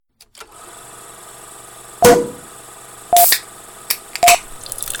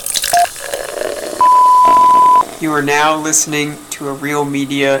You are now listening to a Real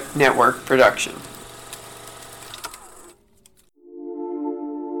Media Network production.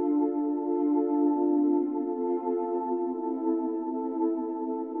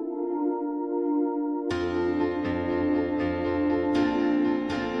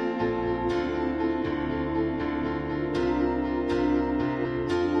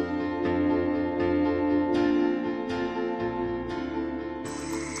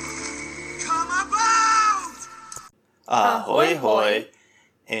 Ahoy, hoy,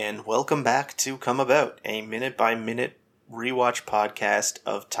 and welcome back to Come About, a minute-by-minute rewatch podcast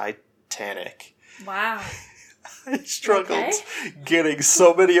of Titanic. Wow. I struggled getting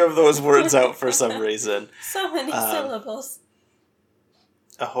so many of those words out for some reason. So many syllables.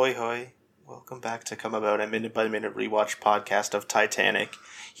 Ahoy, hoy, welcome back to Come About, a minute-by-minute rewatch podcast of Titanic.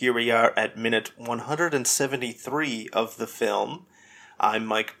 Here we are at minute 173 of the film. I'm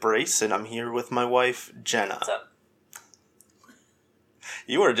Mike Brace, and I'm here with my wife, Jena. What's up?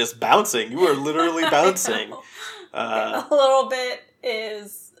 You were just bouncing. You were literally bouncing. A little bit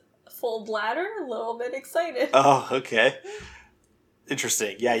is full bladder, a little bit excited. Oh, okay.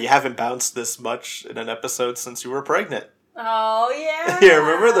 Interesting. Yeah, you haven't bounced this much in an episode since you were pregnant. Oh, yeah. Yeah,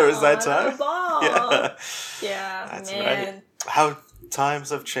 remember there was that time? Yeah, that's man. right. How times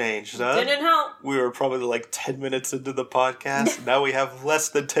have changed, huh? Didn't help. We were probably like 10 minutes into the podcast. Now we have less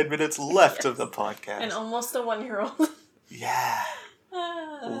than 10 minutes left of the podcast. And almost a 1-year-old. Yeah.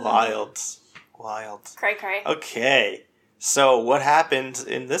 Wild. Cray. Okay. So, what happened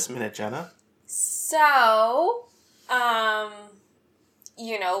in this minute, Jena? So,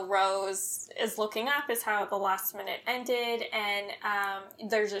 Rose is looking up is how the last minute ended, and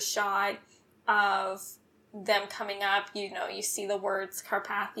there's a shot of them coming up. You see the words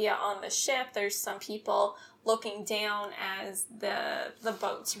Carpathia on the ship. There's some people looking down as the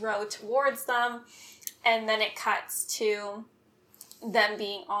boats row towards them, and then it cuts to them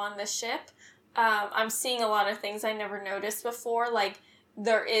being on the ship. I'm seeing a lot of things I never noticed before. Like,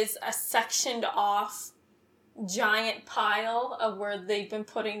 there is a sectioned off giant pile of where they've been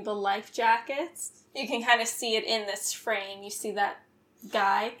putting the life jackets. You can kind of see it in this frame. You see that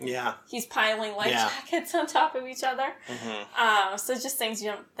guy? Yeah. He's piling life jackets on top of each other. Mm-hmm. So just things you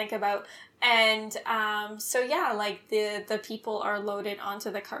don't think about. And the people are loaded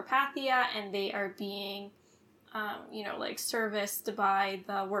onto the Carpathia, and they are being serviced by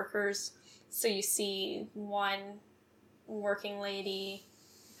the workers. So you see one working lady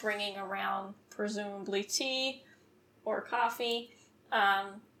bringing around presumably tea or coffee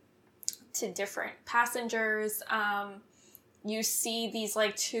to different passengers. You see these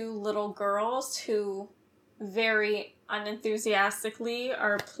two little girls who very unenthusiastically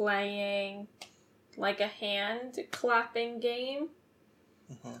are playing a hand clapping game,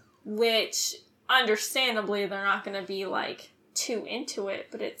 which understandably they're not going to be too into it,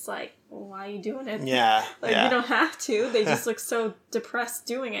 but it's why are you doing it? Yeah. You don't have to. They just look so depressed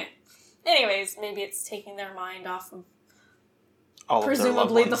doing it. Anyways, maybe it's taking their mind off of all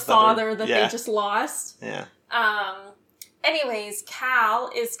presumably of the father that they just lost. Yeah. Anyways,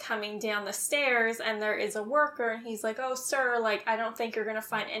 Cal is coming down the stairs, and there is a worker, and he's like, "Oh, sir, I don't think you're going to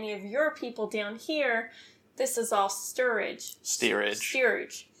find any of your people down here. This is all steerage.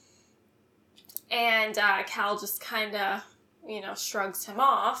 And Cal just kind of, shrugs him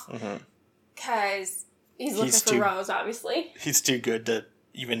off because he's looking for Rose, obviously. He's too good to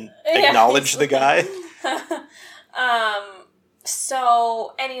even acknowledge the guy.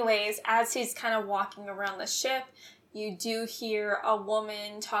 So, anyways, as he's kind of walking around the ship, you do hear a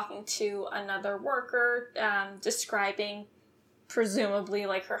woman talking to another worker, describing presumably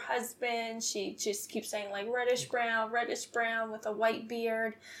her husband. She just keeps saying reddish brown with a white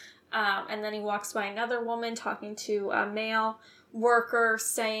beard. And then he walks by another woman talking to a male worker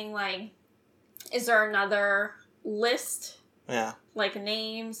saying, is there another list? Yeah.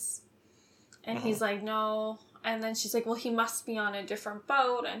 Names? And he's like, no. And then she's like, well, he must be on a different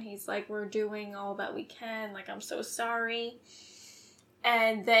boat. And he's like, we're doing all that we can. I'm so sorry.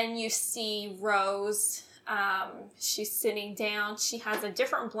 And then you see Rose. She's sitting down. She has a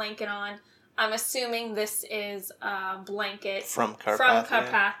different blanket on. I'm assuming this is a blanket from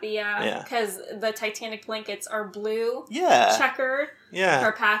Carpathia. Yeah. Because the Titanic blankets are blue. Yeah. Checkered. Yeah.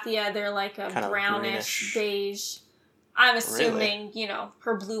 Carpathia, they're a kind brownish, beige. I'm assuming,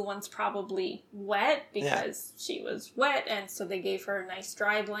 her blue one's probably wet because she was wet, and so they gave her a nice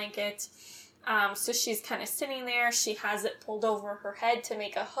dry blanket. So she's kind of sitting there. She has it pulled over her head to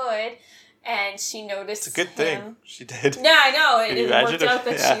make a hood. And she noticed It's a good thing she did. Yeah, I know. It worked out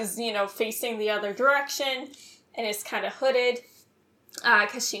that she's, facing the other direction and is kind of hooded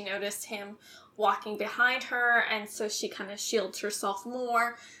because she noticed him walking behind her, and so she kind of shields herself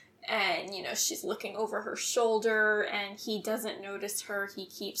more. And, you know, she's looking over her shoulder, and he doesn't notice her. He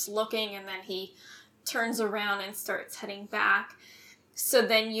keeps looking, and then he turns around and starts heading back. So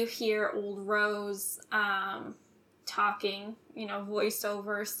then you hear old Rose talking, you know,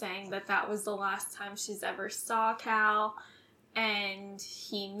 voiceover, saying that was the last time she's ever saw Cal. And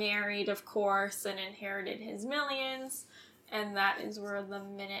he married, of course, and inherited his millions. And that is where the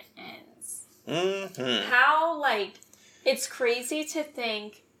minute ends. Mm-hmm. How, like, it's crazy to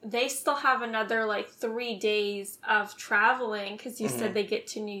think they still have another, like, 3 days of traveling, because you said they get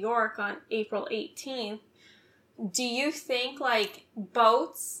to New York on April 18th. Do you think, like,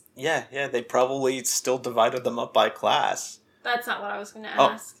 boats? Yeah, they probably still divided them up by class. That's not what I was going to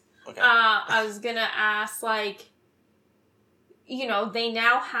ask. Okay. I was going to ask, like, you know, they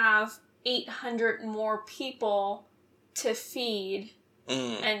now have 800 more people to feed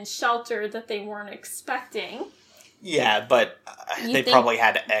and shelter that they weren't expecting. Yeah, but they probably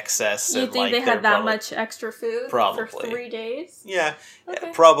had excess. You think they had that much extra food probably for 3 days? Yeah,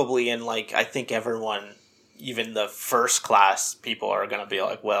 okay. Probably. And, like, I think everyone, even the first class people, are going to be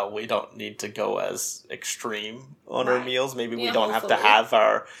like, well, we don't need to go as extreme on our meals. Maybe we don't have to have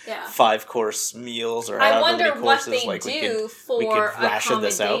our 5-course meals or however many courses. I wonder what they do for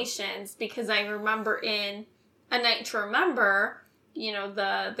accommodations, because I remember in A Night to Remember, you know,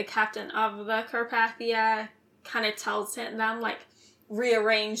 the captain of the Carpathia kind of tells them, like,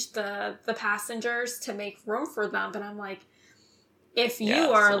 rearrange the passengers to make room for them. But I'm like, if you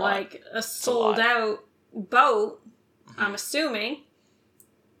are, like, a sold-out boat, I'm assuming,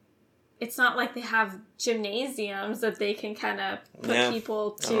 it's not like they have gymnasiums that they can kind of put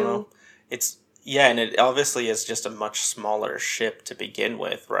people to. And it obviously is just a much smaller ship to begin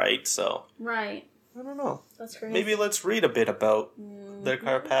with, right? So right. I don't know. That's crazy. Maybe let's read a bit about the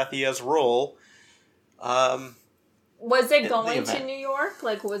Carpathia's role. Was it going to New York?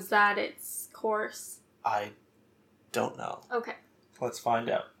 Like, was that its course? I don't know. Okay. Let's find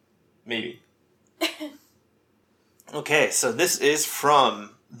out. Maybe. Okay, so this is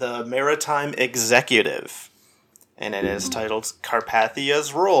from the Maritime Executive, and it is titled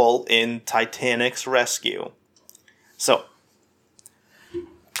Carpathia's Role in Titanic's Rescue. So,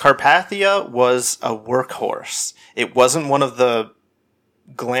 Carpathia was a workhorse. It wasn't one of the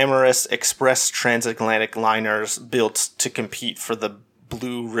glamorous express transatlantic liners built to compete for the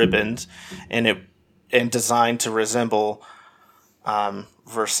blue ribbon, and designed to resemble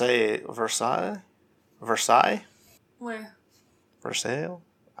Versailles? Where? Versailles?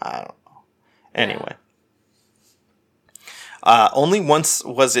 I don't know. Anyway. Only once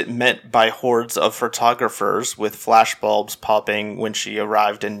was it met by hordes of photographers with flashbulbs popping when she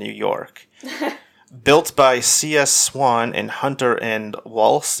arrived in New York. Built by C.S. Swan and Hunter and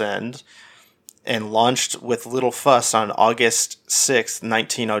Wallsend, and launched with little fuss on August 6,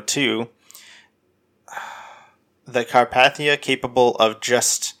 1902, the Carpathia, capable of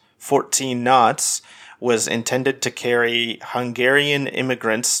just 14 knots, was intended to carry Hungarian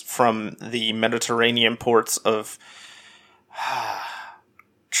immigrants from the Mediterranean ports of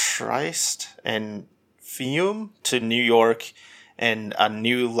Trieste and Fiume to New York and a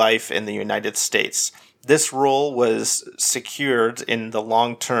new life in the United States. This role was secured in the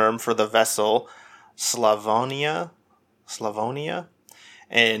long term for the vessel Slavonia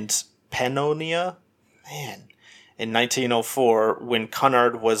and Pannonia. In 1904, when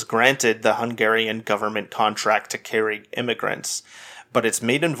Cunard was granted the Hungarian government contract to carry immigrants, but its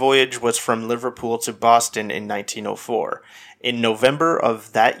maiden voyage was from Liverpool to Boston in 1904. In November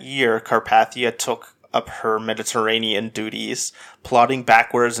of that year, Carpathia took up her Mediterranean duties, plodding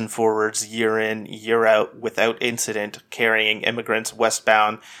backwards and forwards year in, year out without incident, carrying immigrants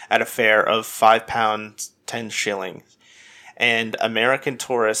westbound at a fare of £5 10 shillings, and American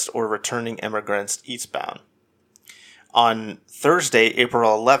tourists or returning immigrants eastbound. On Thursday,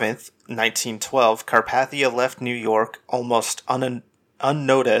 April 11th, 1912, Carpathia left New York almost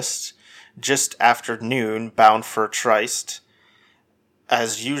unnoticed just after noon, bound for Trieste,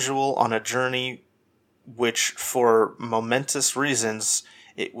 as usual on a journey which, for momentous reasons,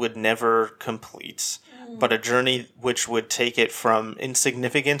 it would never complete, but a journey which would take it from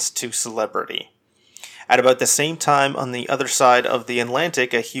insignificance to celebrity. At about the same time, on the other side of the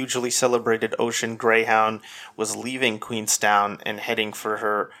Atlantic, a hugely celebrated ocean greyhound was leaving Queenstown and heading for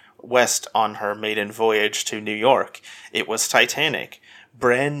her west on her maiden voyage to New York. It was Titanic,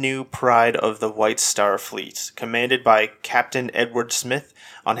 brand new pride of the White Star Fleet, commanded by Captain Edward Smith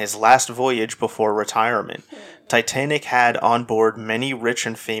on his last voyage before retirement. Titanic had on board many rich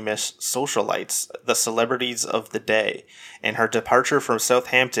and famous socialites, the celebrities of the day, and her departure from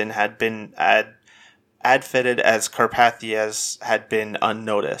Southampton had been outfitted as Carpathia's had been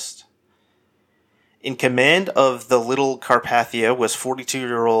unnoticed. In command of the little Carpathia was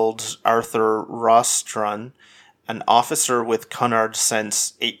 42-year-old Arthur Rostron, an officer with Cunard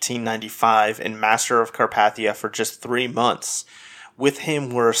since 1895 and master of Carpathia for just 3 months. With him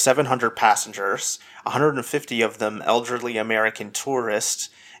were 700 passengers, 150 of them elderly American tourists,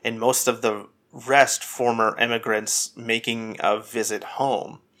 and most of the rest former emigrants making a visit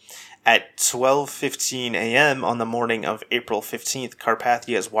home. At 12:15 a.m. on the morning of April 15th,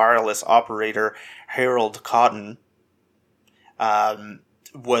 Carpathia's wireless operator, Harold Cotton,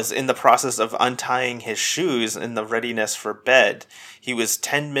 was in the process of untying his shoes in the readiness for bed. He was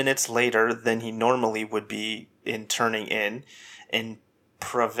 10 minutes later than he normally would be in turning in, and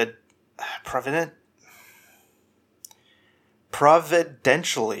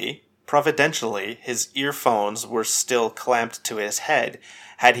providentially, his earphones were still clamped to his head.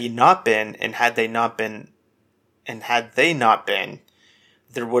 Had they not been,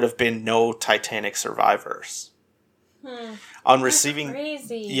 there would have been no Titanic survivors. On receiving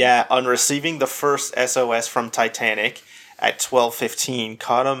the first SOS from Titanic at 12:15,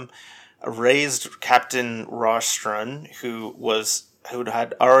 Cottam raised Captain Rostron, who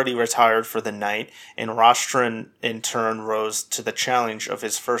had already retired for the night, and Rostron in turn rose to the challenge of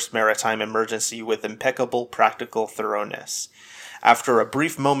his first maritime emergency with impeccable practical thoroughness. After a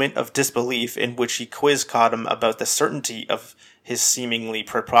brief moment of disbelief in which he quizzed Cottam about the certainty of his seemingly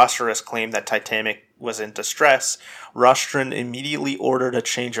preposterous claim that Titanic was in distress, Rostron immediately ordered a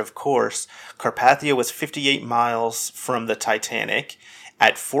change of course. Carpathia was 58 miles from the Titanic.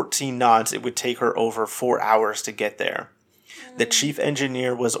 At 14 knots, it would take her over 4 hours to get there. The chief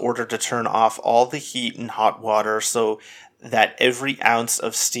engineer was ordered to turn off all the heat and hot water so that every ounce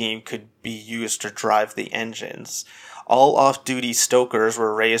of steam could be used to drive the engines. All off-duty stokers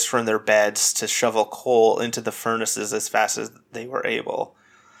were raised from their beds to shovel coal into the furnaces as fast as they were able.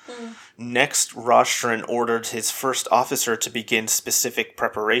 Next, Rostron ordered his first officer to begin specific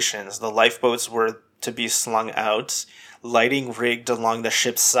preparations. The lifeboats were to be slung out, lighting rigged along the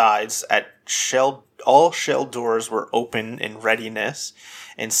ship's sides. All shell doors were open in readiness,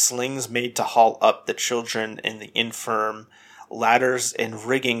 and slings made to haul up the children and the infirm, ladders and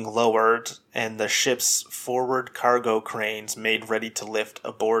rigging lowered, and the ship's forward cargo cranes made ready to lift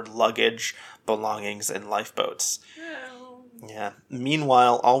aboard luggage, belongings, and lifeboats. Yeah.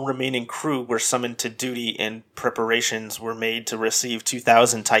 Meanwhile, all remaining crew were summoned to duty and preparations were made to receive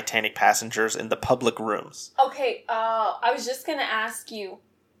 2,000 Titanic passengers in the public rooms. Okay, I was just gonna ask you,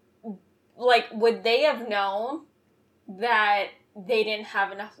 would they have known that they didn't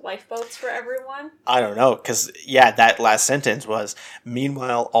have enough lifeboats for everyone? I don't know, because, that last sentence was,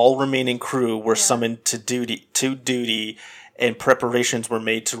 meanwhile, all remaining crew were summoned to duty, and preparations were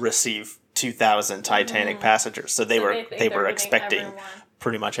made to receive 2,000 Titanic passengers. So they were expecting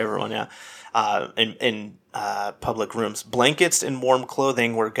pretty much everyone, in public rooms. Blankets and warm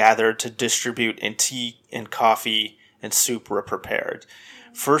clothing were gathered to distribute, and tea and coffee and soup were prepared.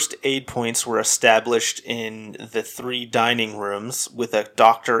 First aid points were established in the 3 dining rooms, with a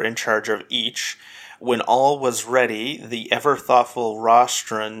doctor in charge of each. When all was ready, the ever-thoughtful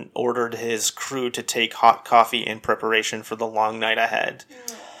Rostron ordered his crew to take hot coffee in preparation for the long night ahead.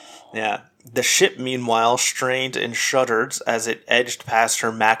 Yeah. The ship, meanwhile, strained and shuddered as it edged past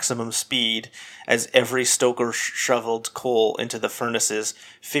her maximum speed as every stoker shoveled coal into the furnaces.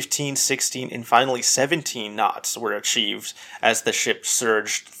 15, 16, and finally 17 knots were achieved as the ship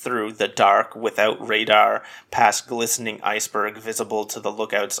surged through the dark without radar past glistening iceberg visible to the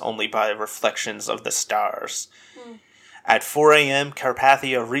lookouts only by reflections of the stars. At 4 a.m.,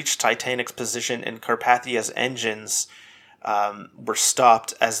 Carpathia reached Titanic's position, and Carpathia's engines were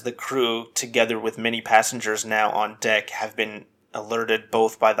stopped as the crew, together with many passengers now on deck, have been alerted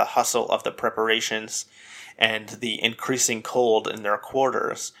both by the hustle of the preparations and the increasing cold in their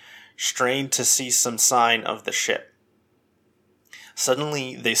quarters, strained to see some sign of the ship.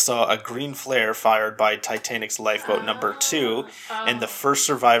 Suddenly, they saw a green flare fired by Titanic's lifeboat number 2, and the first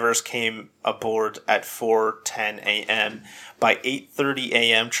survivors came aboard at 4:10 a.m. By 8:30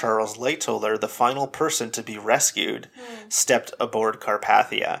 a.m., Charles Lightoller, the final person to be rescued, stepped aboard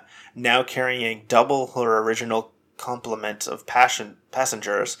Carpathia. Now carrying double her original complement of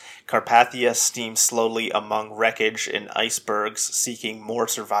passengers, Carpathia steamed slowly among wreckage and icebergs, seeking more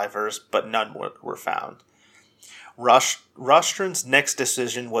survivors, but none were found. Rostron's next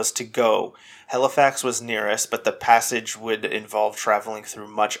decision was to go. Halifax was nearest, but the passage would involve traveling through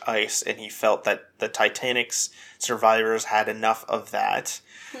much ice, and he felt that the Titanic's survivors had enough of that.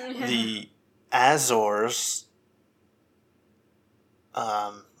 The Azores...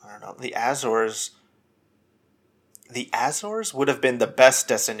 The Azores would have been the best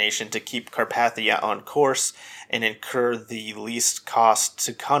destination to keep Carpathia on course and incur the least cost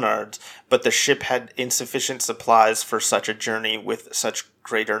to Cunard, but the ship had insufficient supplies for such a journey with such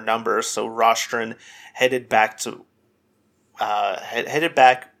greater numbers, so Rostron headed back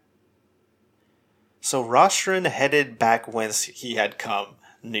whence he had come,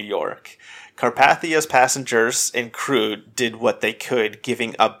 New York. Carpathia's passengers and crew did what they could,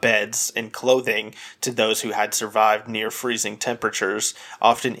 giving up beds and clothing to those who had survived near freezing temperatures,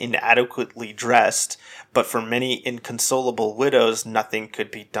 often inadequately dressed, but for many inconsolable widows nothing could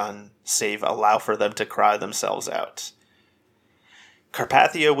be done save allow for them to cry themselves out.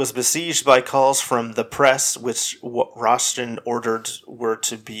 Carpathia was besieged by calls from the press, which Rostron ordered were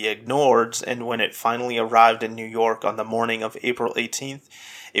to be ignored, and when it finally arrived in New York on the morning of April 18th,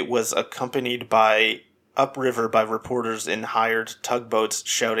 it was accompanied upriver by reporters in hired tugboats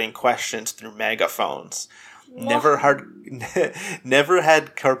shouting questions through megaphones. Never had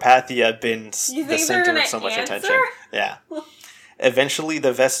Carpathia been the center of so much attention. Yeah. Eventually,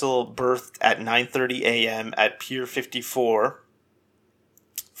 the vessel berthed at 9:30 a.m. at Pier 54,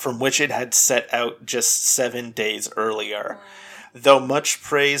 from which it had set out just 7 days earlier. Though much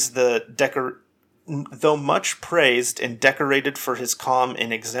praised and decorated for his calm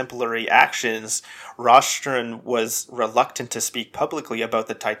and exemplary actions, Rostron was reluctant to speak publicly about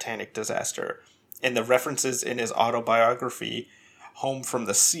the Titanic disaster, and the references in his autobiography, Home from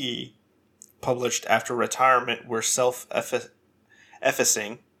the Sea, published after retirement, were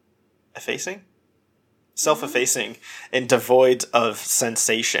self-effacing and devoid of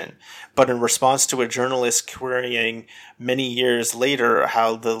sensation. But in response to a journalist querying many years later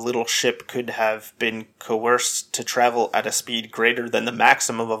how the little ship could have been coerced to travel at a speed greater than the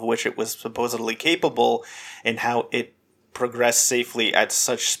maximum of which it was supposedly capable, and how it progressed safely at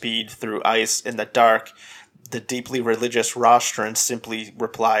such speed through ice in the dark, the deeply religious Rostron simply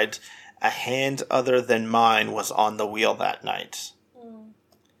replied, "A hand other than mine was on the wheel that night."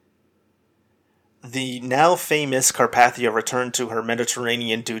 The now famous Carpathia returned to her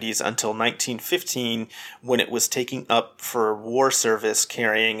Mediterranean duties until 1915, when it was taking up for war service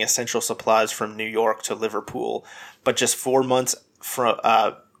carrying essential supplies from New York to Liverpool. But just 4 months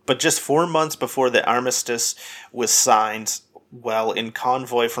before the armistice was signed, while in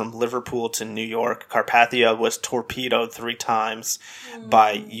convoy from Liverpool to New York, Carpathia was torpedoed 3 times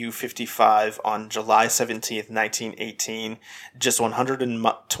by U-55 on July 17th, 1918, just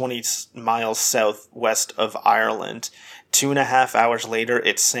 120 miles southwest of Ireland. 2.5 hours later,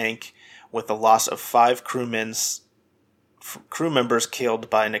 it sank with the loss of 5 crew members killed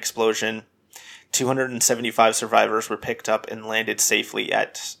by an explosion. 275 survivors were picked up and landed safely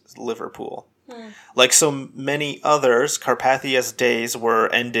at Liverpool. Like so many others, Carpathia's days were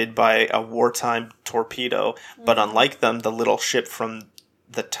ended by a wartime torpedo, but unlike them, the little ship from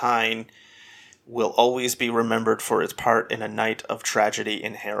the Tyne will always be remembered for its part in a night of tragedy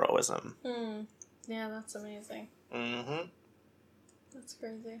and heroism. Yeah, that's amazing. Mm-hmm. That's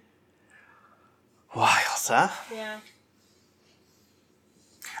crazy. Wild, huh?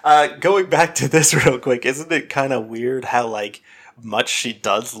 Yeah. Going back to this real quick, isn't it kind of weird how, like, much she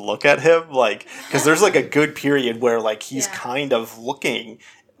does look at him? Like, because there's, like, a good period where, like, he's kind of looking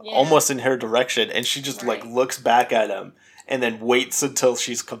almost in her direction, and she just, like, looks back at him and then waits until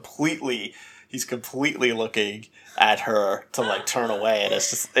he's completely looking at her to, like, turn away, and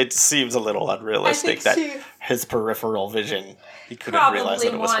it seems a little unrealistic that his peripheral vision, he couldn't realize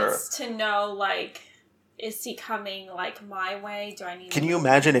that it was her. Probably wants to know, like, is he coming, like, my way? Do I need Can you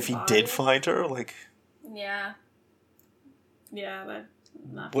imagine if he did find her? Like... Yeah. Yeah,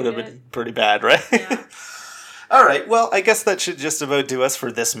 that would have been pretty bad, right? Yeah. All right, well, I guess that should just about do us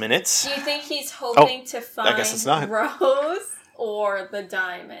for this minute. Do you think he's hoping to find I guess it's not. Rose or the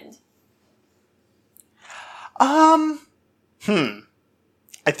diamond? I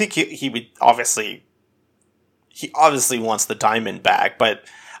think he would obviously wants the diamond back, but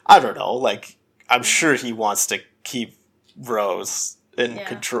I don't know, like, I'm sure he wants to keep Rose in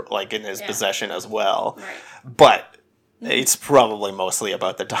control, like, in his possession as well. Right. But it's probably mostly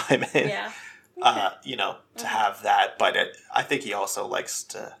about the diamond. Yeah. Okay. To have that, but I think he also likes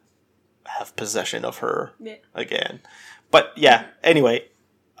to have possession of her again. But yeah, anyway,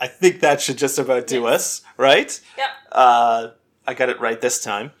 I think that should just about do us, right? Yep. I got it right this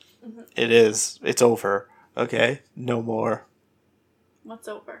time. Mm-hmm. It's over. Okay, no more. What's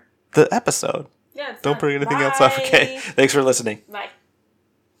over? The episode. Yeah, it's Don't done. bring anything else up. Okay, thanks for listening. Bye.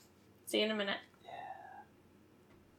 See you in a minute.